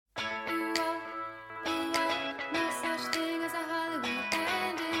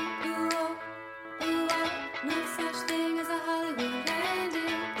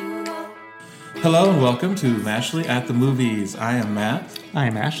Hello and welcome to Mashley at the Movies. I am Matt. I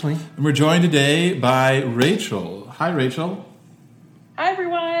am Ashley. And we're joined today by Rachel. Hi, Rachel. Hi,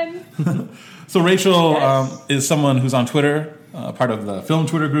 everyone. So Rachel is someone who's on Twitter, part of the Film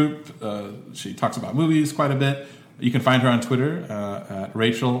Twitter group. She talks about movies quite a bit. You can find her on Twitter at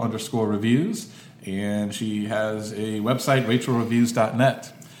Rachel_reviews. And she has a website,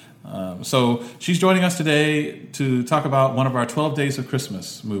 rachelreviews.net. So she's joining us today to talk about one of our 12 Days of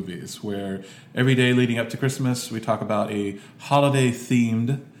Christmas movies, where every day leading up to Christmas, we talk about a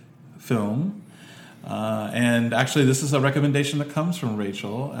holiday-themed film. And actually, this is a recommendation that comes from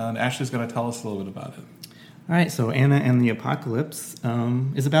Rachel, and Ashley's going to tell us a little bit about it. All right, so Anna and the Apocalypse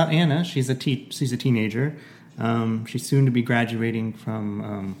is about Anna. She's a teenager. She's soon to be graduating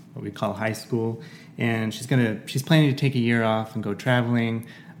from what we call high school, and she's planning to take a year off and go traveling,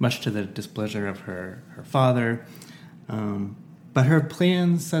 much to the displeasure of her father. But her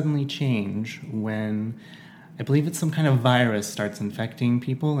plans suddenly change when, I believe it's some kind of virus, starts infecting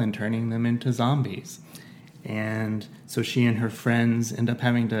people and turning them into zombies. And so she and her friends end up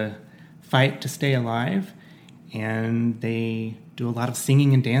having to fight to stay alive, and they do a lot of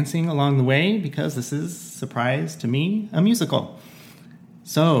singing and dancing along the way because this is, surprise to me, a musical.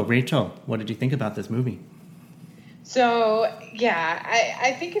 So, Rachel, what did you think about this movie? So, yeah,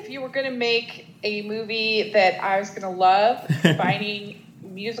 I think if you were going to make a movie that I was going to love, combining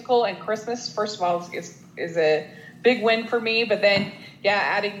musical and Christmas, first of all, is a big win for me. But then, yeah,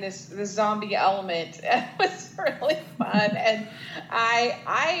 adding this zombie element was really fun. And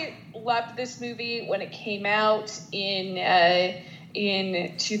I loved this movie when it came out in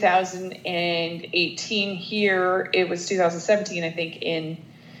 2018 here. It was 2017, I think, in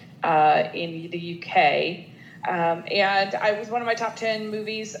the UK. And it was one of my top 10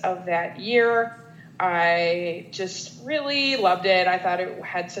 movies of that year. I just really loved it. I thought it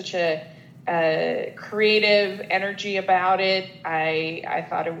had such a creative energy about it. I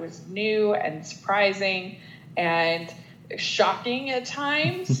thought it was new and surprising and shocking at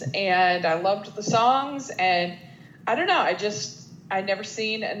times. And I loved the songs. And I don't know, I'd never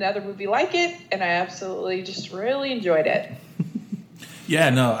seen another movie like it. And I absolutely just really enjoyed it. Yeah,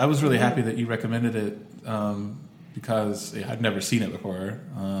 no, I was really happy that you recommended it because I'd never seen it before,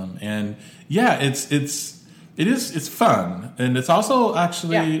 and yeah, it's fun, and it's also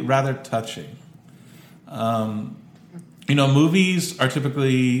actually rather touching. Movies are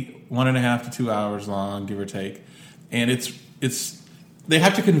typically 1.5 to 2 hours long, give or take, and it's they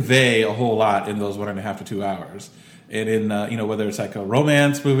have to convey a whole lot in those 1.5 to 2 hours. And in whether it's like a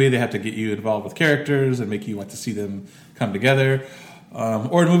romance movie, they have to get you involved with characters and make you want to see them come together.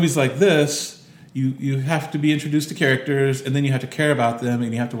 Or in movies like this, you have to be introduced to characters, and then you have to care about them,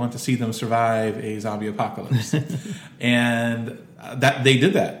 and you have to want to see them survive a zombie apocalypse. And that they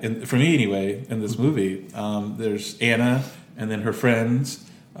did that, for me anyway, in this movie. There's Anna, and then her friends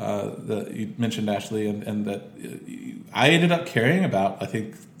that you mentioned, Ashley, and that I ended up caring about, I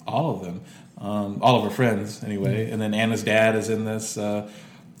think, all of them. All of her friends, anyway. And then Anna's dad is in this. So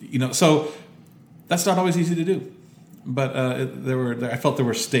that's not always easy to do. But I felt there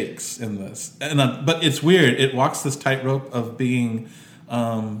were stakes in this, but it's weird. It walks this tightrope of being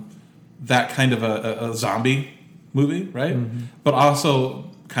that kind of a zombie movie, right? Mm-hmm. But also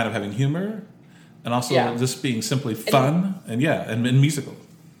kind of having humor, and also just being simply fun, and musical.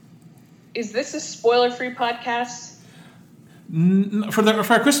 Is this a spoiler-free podcast? For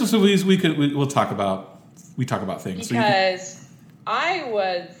our Christmas movies, we'll talk about things because I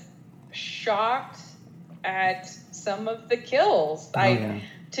was shocked at some of the kills.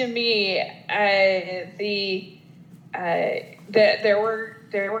 To me, there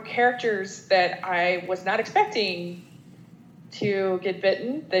were characters that I was not expecting to get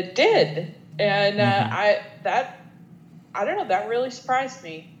bitten that did, and I don't know, that really surprised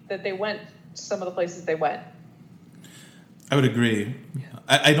me that they went some of the places they went. I would agree. Yeah.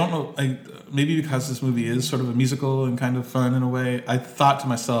 I don't know. Maybe because this movie is sort of a musical and kind of fun in a way, I thought to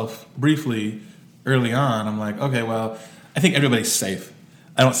myself briefly early on, I'm like, okay, well, I think everybody's safe.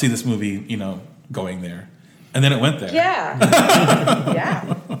 I don't see this movie, going there. And then it went there. Yeah.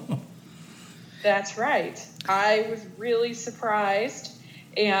 Yeah. That's right. I was really surprised.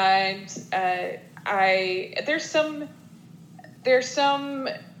 And there's some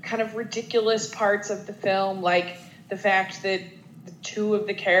kind of ridiculous parts of the film, like the fact that the two of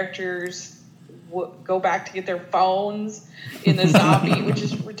the characters go back to get their phones in the zombie, which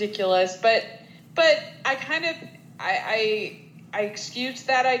is ridiculous. But I kind of I excused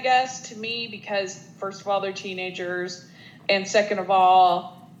that, I guess, to me, because first of all, they're teenagers, and second of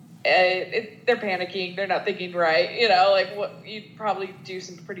all, they're panicking. They're not thinking right. You'd probably do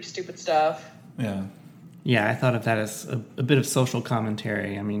some pretty stupid stuff. Yeah. Yeah, I thought of that as a bit of social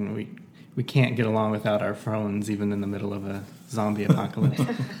commentary. I mean, we can't get along without our phones, even in the middle of a zombie apocalypse.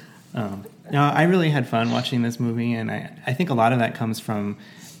 No, I really had fun watching this movie, and I think a lot of that comes from,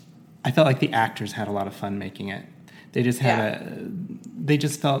 I felt like the actors had a lot of fun making it. They just they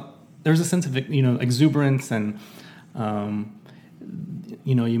just felt, there was a sense of, exuberance, and,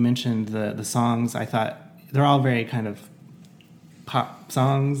 you mentioned the songs. I thought they're all very kind of pop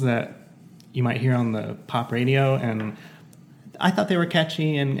songs that you might hear on the pop radio, and I thought they were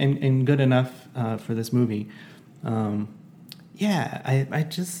catchy and good enough for this movie. I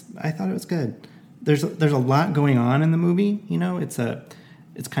thought it was good. There's a lot going on in the movie.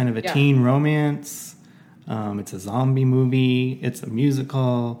 It's kind of a teen romance. It's a zombie movie. It's a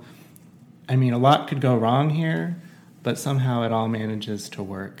musical. I mean, a lot could go wrong here, but somehow it all manages to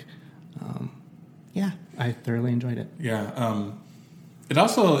work. I thoroughly enjoyed it. Yeah. It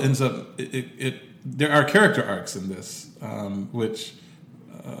also ends up, there are character arcs in this, which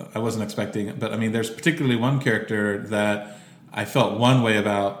I wasn't expecting. But, I mean, there's particularly one character that I felt one way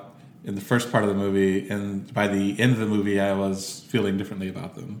about in the first part of the movie, and by the end of the movie, I was feeling differently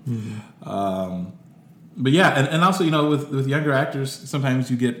about them. Mm-hmm. But yeah, and also, with younger actors, sometimes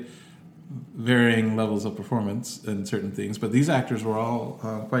you get varying levels of performance in certain things, but these actors were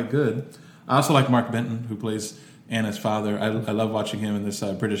all quite good. I also like Mark Benton, who plays Anna's father. I love watching him in this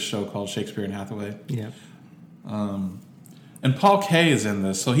British show called Shakespeare in Hathaway. Yeah. And Paul Kaye is in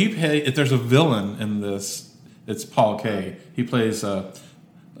this. So if there's a villain in this, it's Paul Kaye. He plays the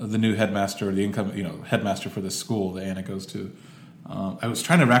new headmaster, or the headmaster for this school that Anna goes to. I was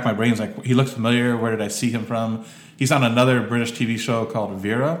trying to rack my brains, like, he looked familiar. Where did I see him from? He's on another British TV show called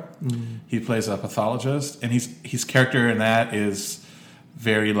Vera. Mm-hmm. He plays a pathologist, and his character in that is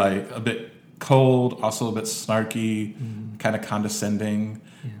very, like, a bit cold, also a bit snarky, kind of condescending,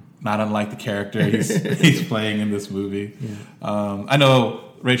 not unlike the character he's playing in this movie. Yeah. I know,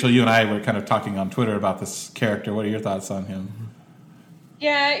 Rachel, you and I were kind of talking on Twitter about this character. What are your thoughts on him?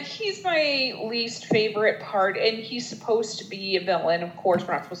 Yeah, he's my least favorite part, and he's supposed to be a villain. Of course,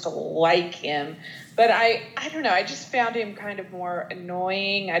 we're not supposed to like him, but I don't know. I just found him kind of more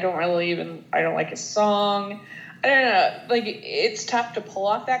annoying. I don't like his song. I don't know. Like, it's tough to pull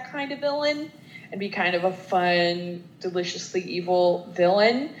off that kind of villain and be kind of a fun, deliciously evil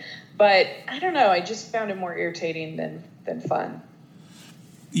villain. But I don't know. I just found him more irritating than fun.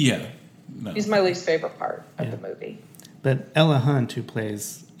 Yeah. No. He's my least favorite part of the movie. But Ella Hunt, who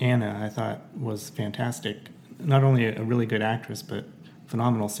plays Anna, I thought was fantastic. Not only a really good actress, but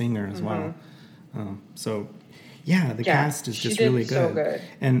phenomenal singer as well. The cast is just really good. So good.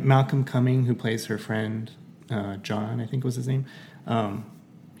 And Malcolm Cumming, who plays her friend, John, I think was his name.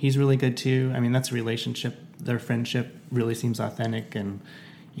 He's really good too. I mean, that's a relationship. Their friendship really seems authentic, and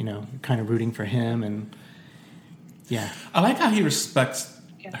kind of rooting for him. And I like how he respects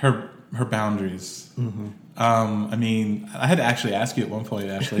her boundaries. Mm-hmm. I mean, I had to actually ask you at one point,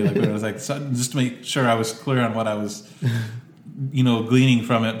 Ashley, like, when I was like, just to make sure I was clear on what I was, gleaning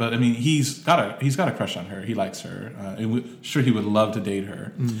from it. But I mean, he's got a crush on her. He likes her. Sure, he would love to date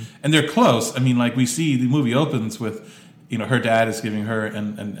her, and they're close. I mean, like, we see the movie opens with, her dad is giving her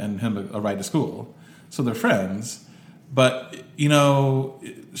and him a ride to school, so they're friends. But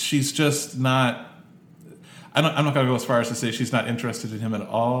she's just not. I'm not going to go as far as to say she's not interested in him at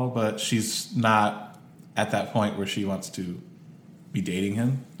all, but she's not at that point where she wants to be dating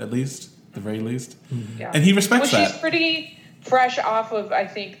him, at the very least. Mm-hmm. Yeah. And he respects that. She's pretty fresh off of, I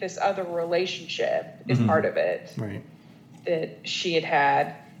think, this other relationship is part of it. Right. That she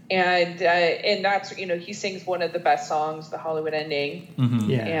had. And that's, he sings one of the best songs, The Hollywood Ending. Mm-hmm.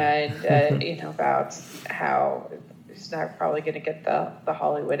 Yeah. And, about how he's not probably going to get the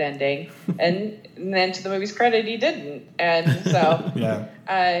Hollywood ending. And then, to the movie's credit, he didn't. And so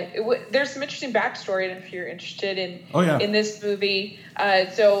there's some interesting backstory if you're interested in this movie.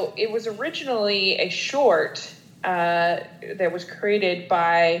 So it was originally a short that was created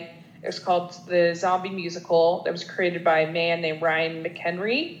by, it was called The Zombie Musical, that was created by a man named Ryan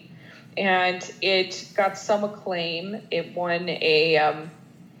McHenry. And it got some acclaim. It won it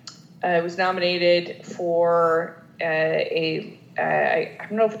was nominated for I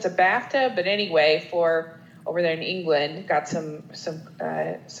don't know if it's a BAFTA, but anyway, for over there in England, got some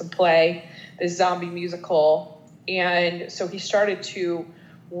play, this zombie musical, and so he started to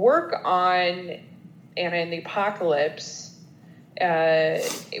work on Anna and the Apocalypse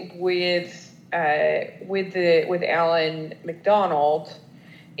with Alan McDonald,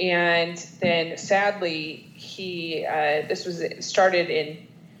 and then sadly this was started in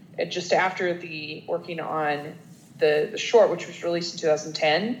just after the working on the short, which was released in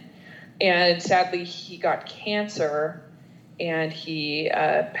 2010, and sadly he got cancer, and he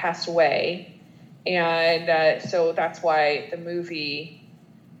passed away, and so that's why the movie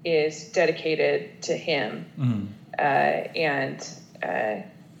is dedicated to him. And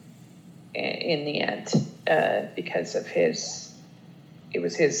in the end, because of it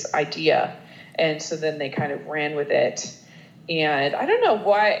was his idea, and so then they kind of ran with it. And I don't know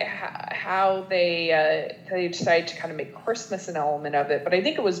how they decided to kind of make Christmas an element of it, but I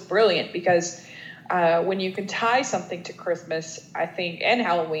think it was brilliant because when you can tie something to Christmas, I think, and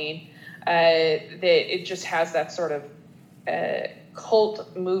Halloween, that it just has that sort of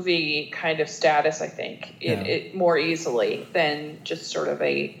cult movie kind of status. I think it more easily than just sort of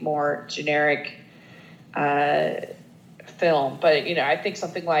a more generic film. But I think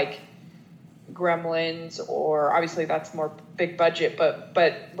something like Gremlins, or obviously that's more big budget, but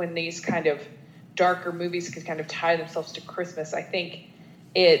when these kind of darker movies can kind of tie themselves to Christmas, I think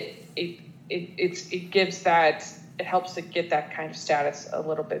it gives that, it helps to get that kind of status a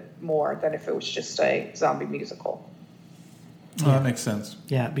little bit more than if it was just a zombie musical. Oh, that makes sense.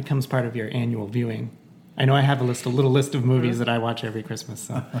 Yeah, it becomes part of your annual viewing. I know I have a little list of movies that I watch every Christmas.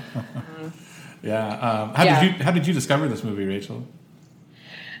 So. Yeah. How did you discover this movie, Rachel?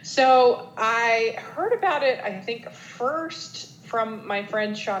 So I heard about it, I think, first from my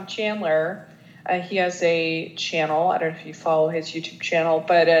friend Sean Chandler. He has a channel. I don't know if you follow his YouTube channel,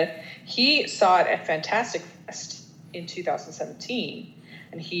 but he saw it at Fantastic Fest in 2017,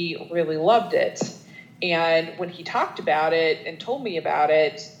 and he really loved it. And when he talked about it and told me about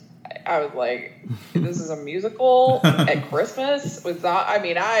it, I was like, this is a musical at Christmas?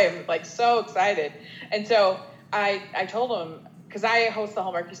 I am like so excited. And so I told him, because I host the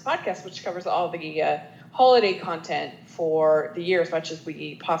Hallmarkies podcast, which covers all the holiday content for the year as much as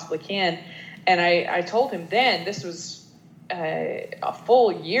we possibly can. And I told him then, this was a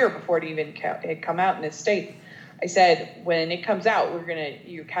full year before it even had come out in this state. I said, when it comes out, we're going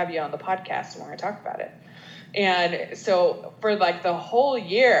to have you on the podcast and we're going to talk about it. And so for like the whole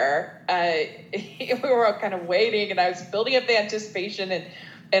year, we were all kind of waiting, and I was building up the anticipation, and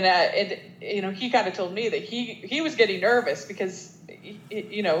he kind of told me that he was getting nervous because,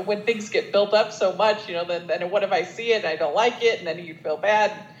 when things get built up so much, then what if I see it and I don't like it, and then you feel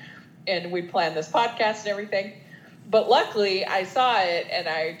bad, and we planned this podcast and everything. But luckily, I saw it, and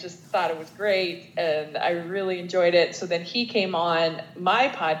I just thought it was great, and I really enjoyed it. So then he came on my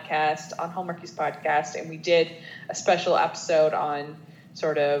podcast, on Hallmarkies podcast, and we did a special episode on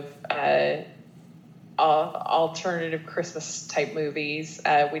sort of alternative Christmas-type movies.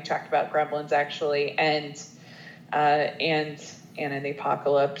 We talked about Gremlins, actually, and Anna and the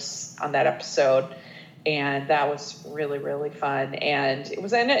Apocalypse on that episode. And that was really, really fun. And it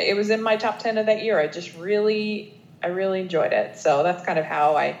was in my top 10 of that year. I really enjoyed it. So that's kind of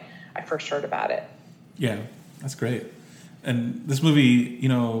how I first heard about it. Yeah, that's great. And this movie,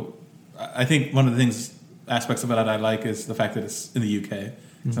 I think one of the aspects about it I like is the fact that it's in the UK.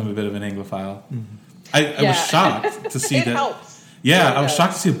 Mm-hmm. So I'm a bit of an Anglophile. Mm-hmm. I was shocked to see it that. Helps. Yeah, I was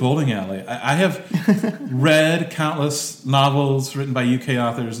shocked to see a bowling alley. I have read countless novels written by UK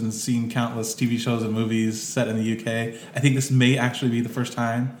authors and seen countless TV shows and movies set in the UK. I think this may actually be the first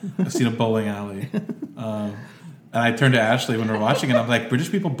time I've seen a bowling alley. And I turned to Ashley when we were watching it, and I'm like,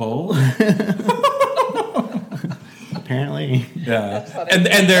 British people bowl? Apparently. Yeah.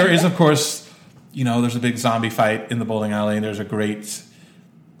 And there is, of course, there's a big zombie fight in the bowling alley, and there's a great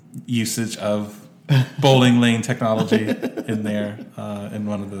usage of bowling lane technology in there in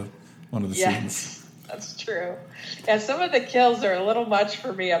one of the scenes. That's true. Yeah, some of the kills are a little much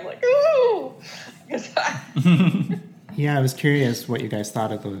for me. I'm like, ooh. Yeah, I was curious what you guys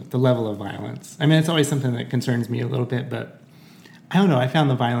thought of the level of violence. I mean, it's always something that concerns me a little bit, but I don't know. I found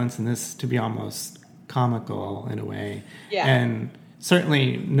the violence in this to be almost comical in a way. Yeah. And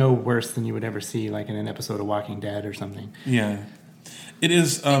certainly no worse than you would ever see like in an episode of Walking Dead or something. Yeah. It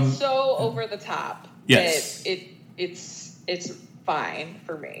is... it's so over the top. Yes. It's fine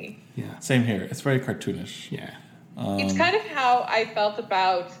for me. Yeah. Same here. It's very cartoonish. Yeah. It's kind of how I felt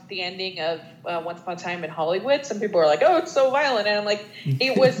about the ending of Once Upon a Time in Hollywood. Some people are like, oh, it's so violent. And I'm like,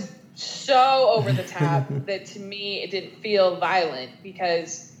 it was so over the top that to me it didn't feel violent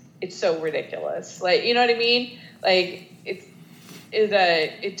because it's so ridiculous. Like, you know what I mean? Like,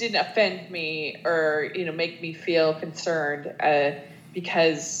 it didn't offend me or, make me feel concerned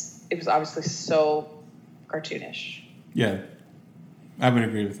because it was obviously so cartoonish. Yeah. I would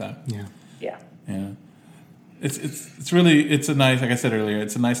agree with that. Yeah. Yeah. Yeah. It's really a nice, like I said earlier,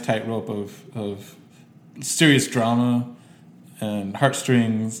 it's a nice tightrope of serious drama and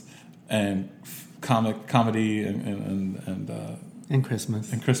heartstrings and comedy and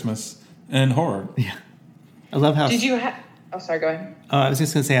Christmas and horror. Yeah. I love how... Did you have... Oh, sorry, go ahead. I was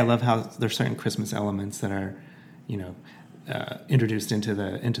just going to say, I love how there's certain Christmas elements that are, introduced into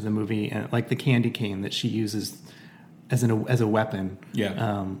the movie, and like the candy cane that she uses as a weapon.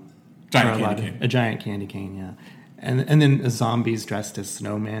 Yeah. A giant candy cane, yeah. And then zombies dressed as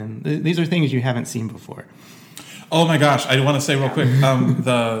snowmen. These are things you haven't seen before. Oh my gosh! I want to say real quick.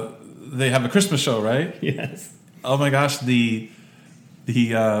 They have a Christmas show, right? Yes. Oh my gosh! The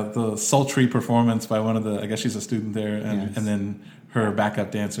sultry performance by one of the, I guess she's a student there, and then her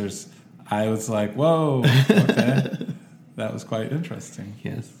backup dancers. I was like, whoa, okay, that was quite interesting.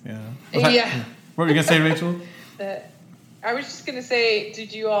 Yes. Yeah. What were you gonna say, Rachel? I was just gonna say,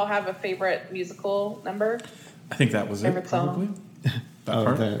 did you all have a favorite musical number? I think that was favorite it. Probably.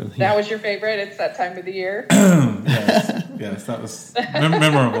 Song? That was your favorite. It's that time of the year. yes, that was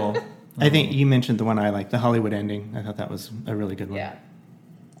memorable. I think you mentioned the one I liked, the Hollywood ending. I thought that was a really good one. Yeah.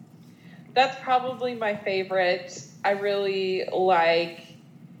 That's probably my favorite. I really like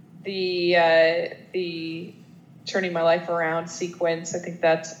the turning my life around sequence. I think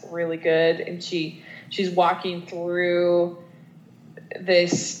that's really good. And she's walking through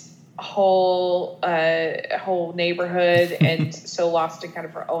this whole neighborhood and so lost in kind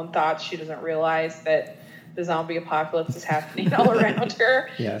of her own thoughts she doesn't realize that the zombie apocalypse is happening all around her.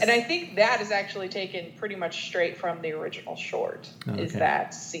 Yes. And I think that is actually taken pretty much straight from the original short. Is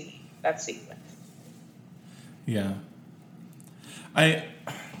that scene, that sequence. Yeah. I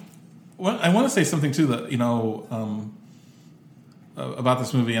want to say something too that about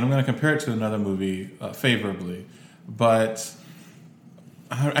this movie, and I'm going to compare it to another movie favorably, but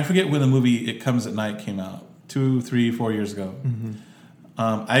I forget when the movie It Comes at Night came out, 2, 3, 4 years ago. Mm-hmm.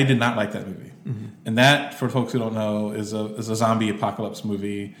 I did not like that movie. Mm-hmm. And that, for folks who don't know, is a zombie apocalypse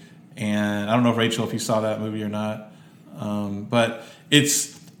movie. And I don't know, Rachel, if you saw that movie or not. But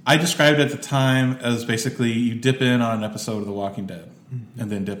I described it at the time as basically you dip in on an episode of The Walking Dead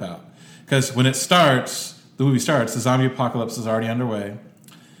and then dip out. Because when the movie starts, the zombie apocalypse is already underway.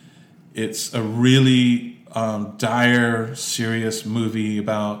 It's a really dire, serious movie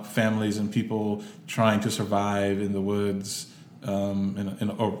about families and people trying to survive in the woods,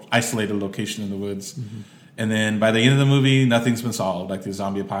 in or isolated location in the woods. Mm-hmm. And then by the end of the movie, nothing's been solved. Like the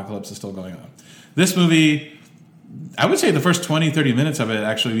zombie apocalypse is still going on. This movie, I would say the first 20, 30 minutes of it,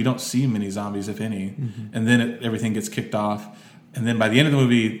 actually, we don't see many zombies, if any. Mm-hmm. And then everything gets kicked off. And then by the end of the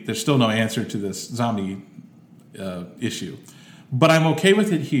movie, there's still no answer to this zombie issue. But I'm okay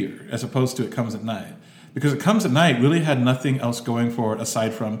with it here, as opposed to It Comes at Night. Because It Comes at Night really had nothing else going for it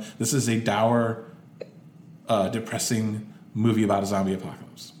aside from this is a dour, depressing movie about a zombie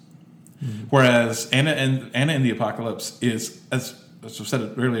apocalypse. Mm-hmm. Whereas Anna and the Apocalypse is, as I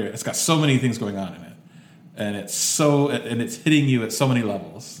said earlier, it's got so many things going on in it. And it's hitting you at so many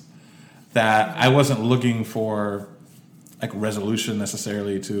levels that I wasn't looking for like resolution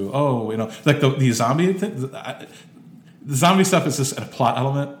necessarily to, like the zombie thing. The zombie stuff is just a plot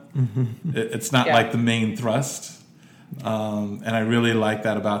element. Mm-hmm. It's not like the main thrust. And I really like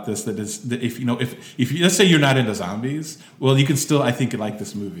that about this. That if you let's say you're not into zombies, well, you can still, I think, like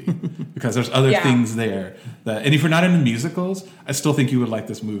this movie because there's other things there. And if you're not into musicals, I still think you would like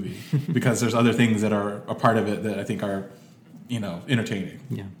this movie because there's other things that are a part of it that I think are, entertaining.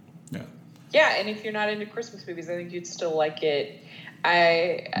 Yeah. Yeah. Yeah, and if you're not into Christmas movies, I think you'd still like it.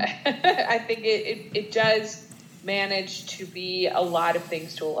 I think it does manage to be a lot of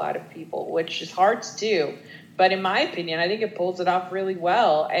things to a lot of people, which is hard to do. But in my opinion, I think it pulls it off really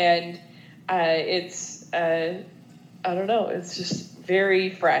well. And it's, I don't know, it's just very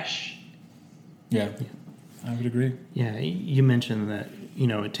fresh. Yeah, I would agree. Yeah, you mentioned that,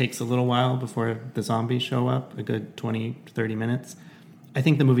 it takes a little while before the zombies show up, a good 20 to 30 minutes. I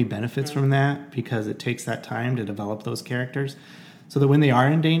think the movie benefits from that because it takes that time to develop those characters so that when they are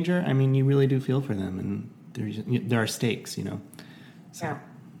in danger, I mean, you really do feel for them and there are stakes, So.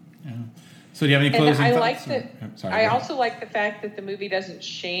 Yeah. So do you have any closing thoughts? I also like the fact that the movie doesn't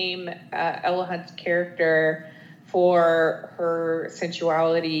shame Ella Hunt's character for her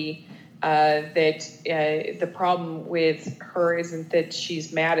sensuality. That the problem with her isn't that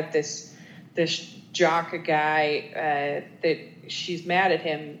she's mad at this jock guy. That she's mad at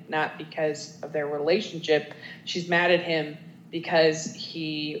him not because of their relationship. She's mad at him because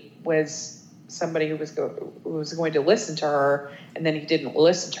he was somebody who was going to listen to her, and then he didn't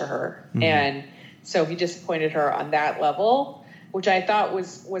listen to her. Mm-hmm. And so he disappointed her on that level, which I thought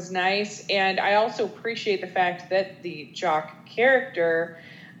was nice. And I also appreciate the fact that the jock character,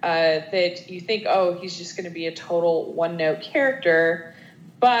 that you think, he's just going to be a total one-note character.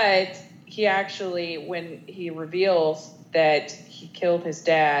 But he actually, when he reveals that he killed his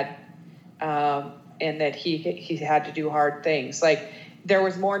dad, and that he had to do hard things. Like, there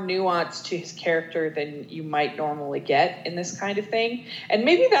was more nuance to his character than you might normally get in this kind of thing. And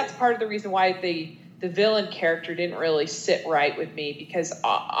maybe that's part of the reason why the villain character didn't really sit right with me, because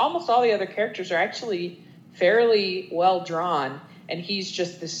almost all the other characters are actually fairly well drawn, and he's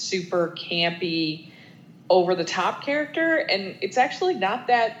just this super campy, over the top character, and it's actually not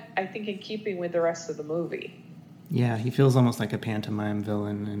that, I think, in keeping with the rest of the movie. Yeah, he feels almost like a pantomime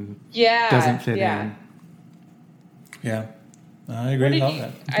villain and Yeah, doesn't fit in. Yeah, I agree with all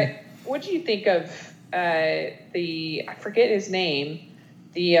that. What do you think of I forget his name,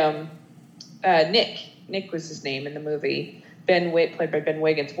 the Nick. Nick was his name in the movie. Played by Ben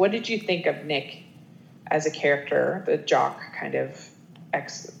Wiggins. What did you think of Nick as a character, the jock kind of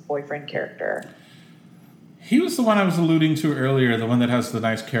ex-boyfriend character? He was the one I was alluding to earlier, the one that has the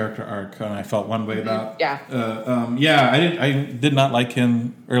nice character arc, and I felt one way about. Yeah. I did not like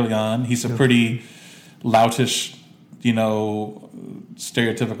him early on. He's a pretty loutish,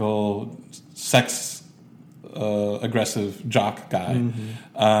 stereotypical sex aggressive jock guy.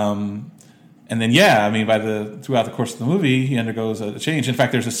 Mm-hmm. And then, throughout the course of the movie, he undergoes a change. In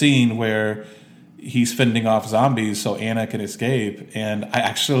fact, there's a scene where he's fending off zombies so Anna can escape, and I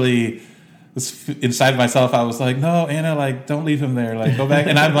actually was inside myself. I was like, "No, Anna, don't leave him there. Go back."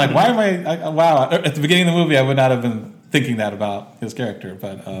 And I'm like, "Why am I?" Wow! At the beginning of the movie, I would not have been thinking that about his character,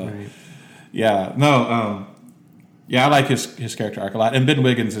 but right. I like his character arc a lot. And Ben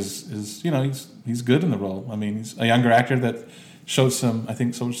Wiggins is he's good in the role. I mean, he's a younger actor that showed some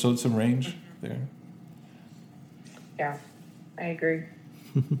range there. Yeah, I agree.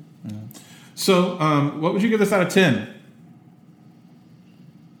 Yeah. So, what would you give this out of 10?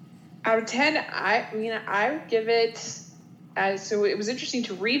 Out of 10, I would give it. So it was interesting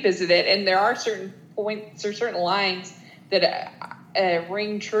to revisit it, and there are certain points or certain lines that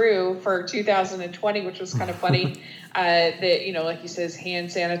ring true for 2020, which was kind of funny. That like he says, hand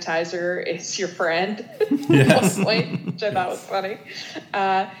sanitizer is your friend. Yes. At one point, which I thought was funny.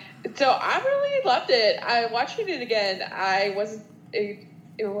 So I really loved it. Watching it again, I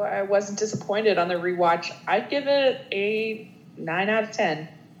wasn't disappointed on the rewatch. I'd give it a 9 out of 10.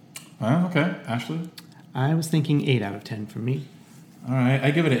 Wow, okay. Ashley? I was thinking 8 out of 10 for me. All right,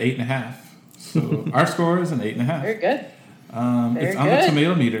 I give it an 8.5. So our score is an 8.5. Very good. It's on the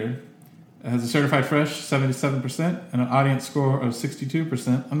tomato meter. It has a certified fresh 77% and an audience score of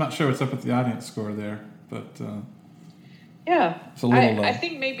 62%. I'm not sure what's up with the audience score there, but yeah, it's a little low. I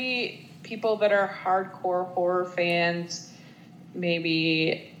think maybe people that are hardcore horror fans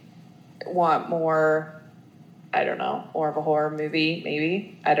maybe want more. I don't know, more of a horror movie,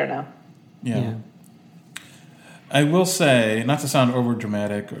 maybe. I don't know. Yeah. I will say, not to sound over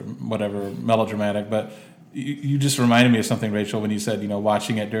dramatic or whatever, melodramatic, but you just reminded me of something, Rachel, when you said,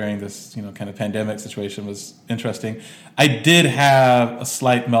 watching it during this, kind of pandemic situation was interesting. I did have a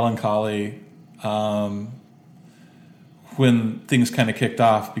slight melancholy when things kind of kicked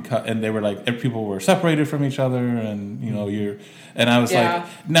off, and they were like, people were separated from each other, and and I was like,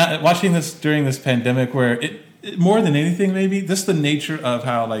 now watching this during this pandemic, where it more than anything, maybe this is the nature of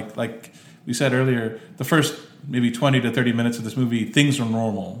how, like we said earlier, the first maybe 20 to 30 minutes of this movie, things are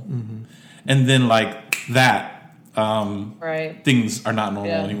normal, and then that, right, things are not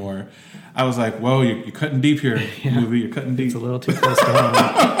normal anymore. I was like, whoa, you're cutting deep here, movie. You're cutting deep. It's a little too close to home.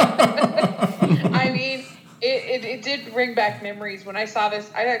 I mean, it did bring back memories. When I saw this,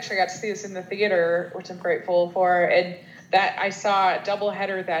 I actually got to see this in the theater, which I'm grateful for. And that I saw a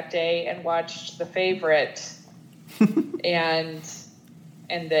doubleheader that day and watched The Favorite and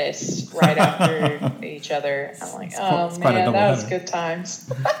this right after each other. I'm like, oh man, that was good times.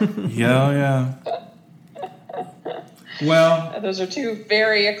 Yeah. Well, those are two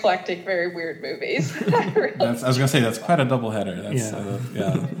very eclectic, very weird movies. I was going to say, that's quite a doubleheader. That's, I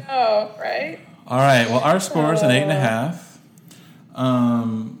know, right? All right. Well, our score is an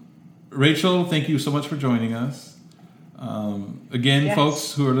 8.5. Rachel, thank you so much for joining us. Again,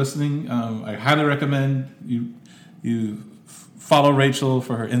 folks who are listening, I highly recommend you follow Rachel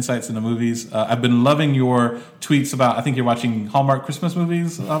for her insights into movies. I've been loving your tweets about, I think you're watching Hallmark Christmas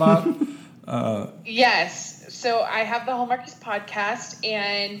movies a lot. Yes. So I have the Hallmarkies podcast,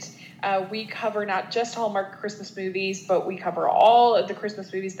 and we cover not just Hallmark Christmas movies, but we cover all of the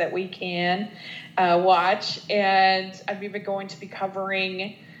Christmas movies that we can watch. And I'm even going to be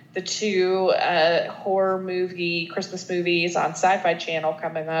covering the two horror movie Christmas movies on Sci-Fi Channel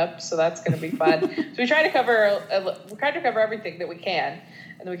coming up, so that's going to be fun. So we try to cover everything that we can,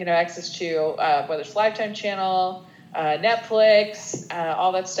 and that we can have access to, whether it's Lifetime Channel, Netflix,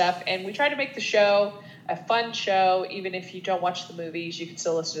 all that stuff. And we try to make the show a fun show. Even if you don't watch the movies, you can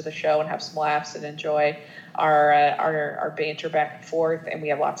still listen to the show and have some laughs and enjoy our banter back and forth. And we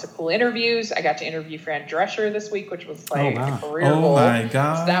have lots of cool interviews. I got to interview Fran Drescher this week, which was like a career goal. Oh my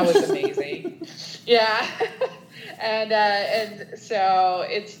god, so that was amazing. Yeah. And so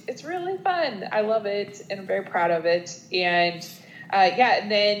it's really fun. I love it, and I'm very proud of it. And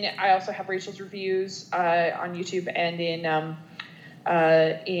and then I also have Rachel's reviews on YouTube and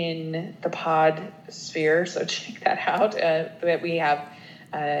in the Pod Sphere. So check that out.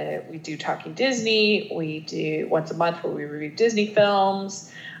 We do Talking Disney. We do once a month where we review Disney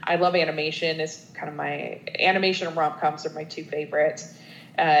films. I love animation. It's kind of my animation and rom-coms are my two favorite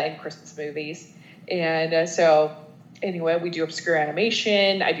in Christmas movies. And so anyway, we do obscure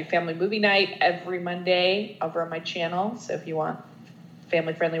animation. I do family movie night every Monday over on my channel. So if you want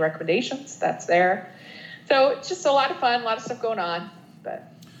family-friendly recommendations, that's there. So it's just a lot of fun, a lot of stuff going on.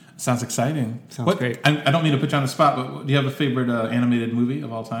 But sounds exciting. Sounds great. I don't mean to put you on the spot, but do you have a favorite animated movie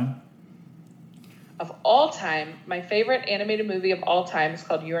of all time? Of all time, my favorite animated movie of all time is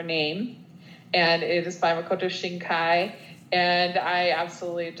called Your Name, and it is by Makoto Shinkai, and I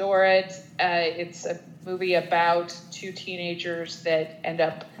absolutely adore it. It's a movie about two teenagers that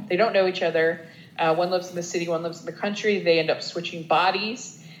they don't know each other. One lives in the city, one lives in the country. They end up switching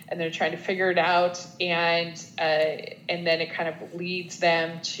bodies, and they're trying to figure it out, and then it kind of leads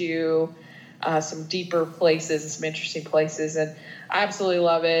them to some deeper places and some interesting places, and I absolutely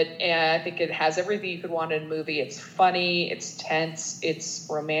love it, and I think it has everything you could want in a movie. It's funny, it's tense, it's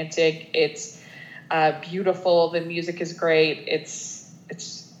romantic, it's beautiful, the music is great, it's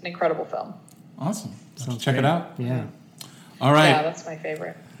an incredible film. Awesome. Sounds check great. it out. Yeah. All right. Yeah, that's my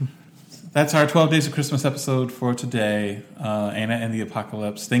favorite. That's our 12 Days of Christmas episode for today, Anna and the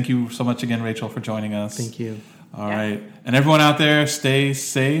Apocalypse. Thank you so much again, Rachel, for joining us. Thank you. All right. And everyone out there, stay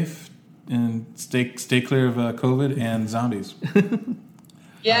safe and stay clear of COVID and zombies.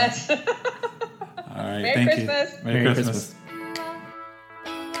 Yes. All right. Merry Thank Christmas. you. Merry Christmas.